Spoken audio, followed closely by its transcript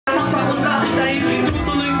ako na dahil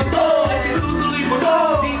itutuloy mo to. At itutuloy mo to.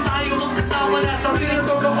 Di tayo magsasama na sa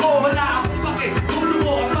pinagtulong ko. Wala akong bakit, tulo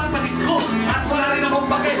mo ang papalit ko. At wala rin akong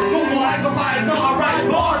bakit, kung buhay ko pa ito. Alright,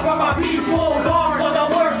 boss, for my people, boss, for the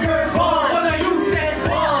workers, boss, for the youth and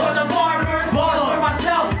boss, for the farmers, boss, for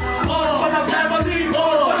myself, boss, for the family,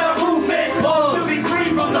 boss, for the movement, boss, to be free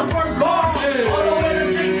from the first bar, all the way to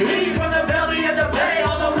 16, from the belly of the bay,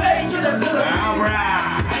 all the way to the Philippines.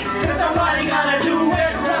 Alright, cause somebody gotta do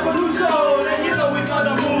it, revolution, and you know we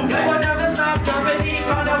gonna move it. We'll never stop jumping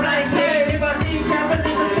from the blanket, if I see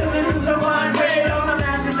capitalism, this is the one way, all the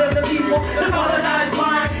masses of the people, the colonized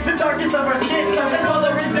mind, the darkness of our skin, the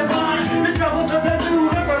color is divine, the troubles of the new,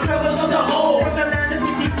 the troubles of the whole, from the land of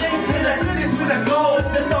 50 states to the cities to the gold,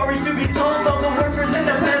 the stories to be told of the workers and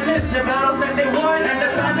the peasants, the battles that they won, and the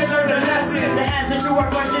time they learned a lesson. The answer to our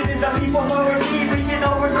question is the people who are need. We can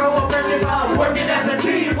overthrow oppression by working as a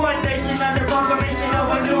team. One nation under proclamation of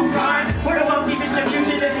a new kind, where the wealthy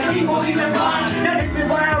distribution is equally defined. Now this is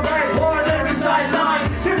why I write war on every sideline,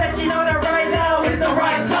 to let you know that right now is the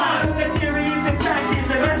right time. The theory is in practice,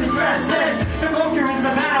 the message transcends. The culture is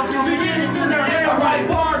the battlefield, beginning to their end. I write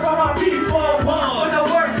bars for my people, for the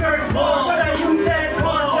workers, for the youth and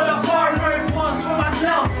for the farmers, for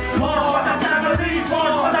myself, for the family,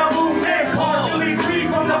 for the movement, to be free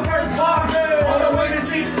from the first bar, all the way to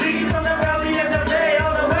 16, from the valley of the bay,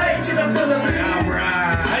 all the way to the Philippines.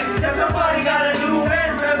 Alright, that somebody gotta do it,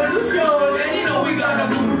 revolution, and you know we gotta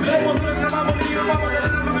move it.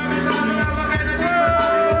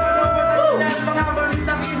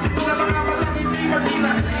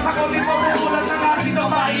 Ako di po umulat na lahat ito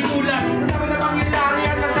maiulan. Kasama na pangyayari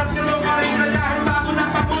at nagtatulong ka rin na dahil bago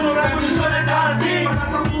ng papuno. Revolusyon ang darating,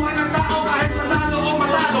 magtatambuhin ng tao kahit matalo o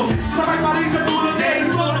matalo. Sabay pa rin sa tulog eh,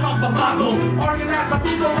 iso na magbabago. Organize the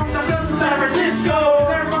people from the field to San Francisco.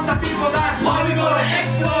 Learn from the people, that's why we go to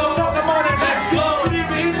Expo. Talk about it, let's go. Leave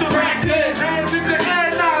me into practice. Hands in the air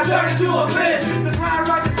now, turn it to a business. This is how I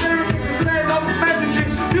write the lyrics instead of messaging.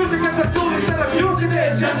 Music is a tool instead of using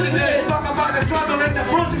it. Just in this. Talk about the struggle and the